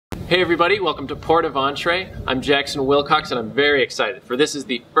Hey everybody, welcome to Port of Entrée. I'm Jackson Wilcox and I'm very excited for this is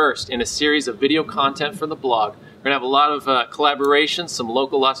the first in a series of video content for the blog. We're gonna have a lot of collaborations, some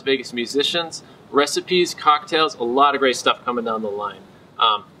local Las Vegas musicians, recipes, cocktails, a lot of great stuff coming down the line.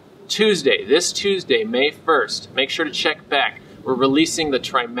 This Tuesday, May 1st, make sure to check back. We're releasing the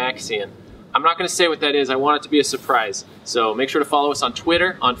Trimaxian. I'm not gonna say what that is, I want it to be a surprise. So make sure to follow us on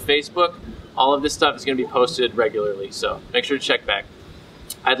Twitter, on Facebook. All of this stuff is gonna be posted regularly, so make sure to check back.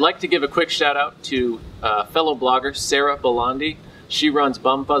 I'd like to give a quick shout out to fellow blogger Sarah Belandi. She runs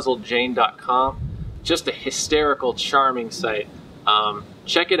bumpuzzledjane.com. Just a hysterical, charming site.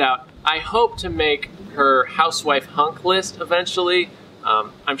 Check it out. I hope to make her housewife hunk list eventually.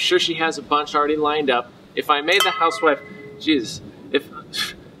 I'm sure she has a bunch already lined up. If I made the housewife, if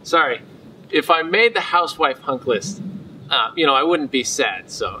I made the housewife hunk list, you know, I wouldn't be sad.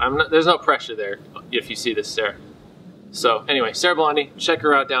 So there's no pressure there if you see this, Sarah. So anyway, Sarah Belandi, check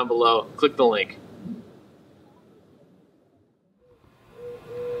her out down below. Click the link.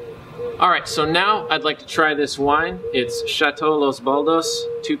 All right, so now I'd like to try this wine. It's Chateau Los Boldos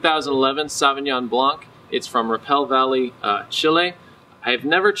 2011 Sauvignon Blanc. It's from Rapel Valley, Chile. I've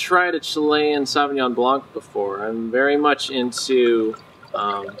never tried a Chilean Sauvignon Blanc before. I'm very much into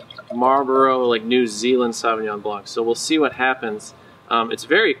Marlborough, like New Zealand Sauvignon Blanc. So we'll see what happens. It's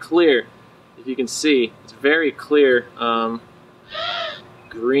very clear. If you can see, it's very clear,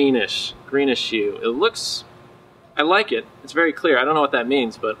 greenish hue. It looks, I like it. It's very clear. I don't know what that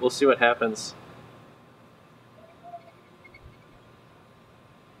means, but we'll see what happens.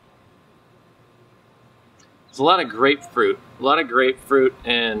 There's a lot of grapefruit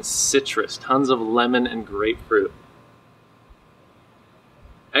and citrus, tons of lemon and grapefruit.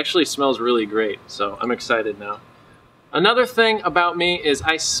 Actually smells really great, so I'm excited now. Another thing about me is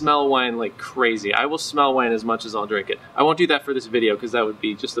I smell wine like crazy. I will smell wine as much as I'll drink it. I won't do that for this video because that would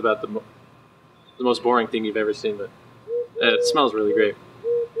be just about the most boring thing you've ever seen, but it smells really great.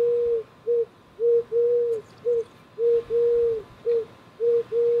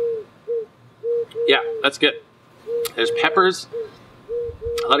 Yeah, that's good. There's peppers,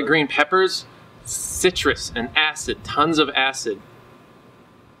 a lot of green peppers, citrus and acid, tons of acid.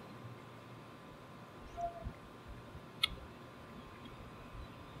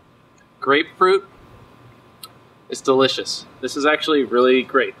 Grapefruit is delicious. This is actually really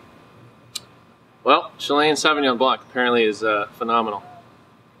great. Well, Chilean Sauvignon Blanc apparently is phenomenal.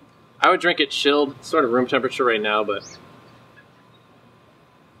 I would drink it chilled, it's sort of room temperature right now, but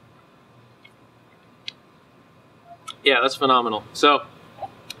yeah, that's phenomenal. So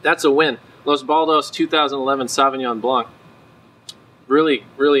that's a win. Los Boldos 2011 Sauvignon Blanc. Really,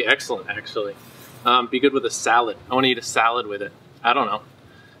 really excellent, actually. Be good with a salad. I want to eat a salad with it. I don't know.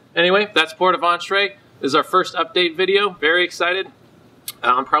 Anyway, that's Port of Entrée. This is our first update video. Very excited.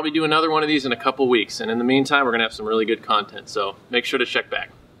 I'll probably do another one of these in a couple weeks. And in the meantime, we're going to have some really good content. So make sure to check back.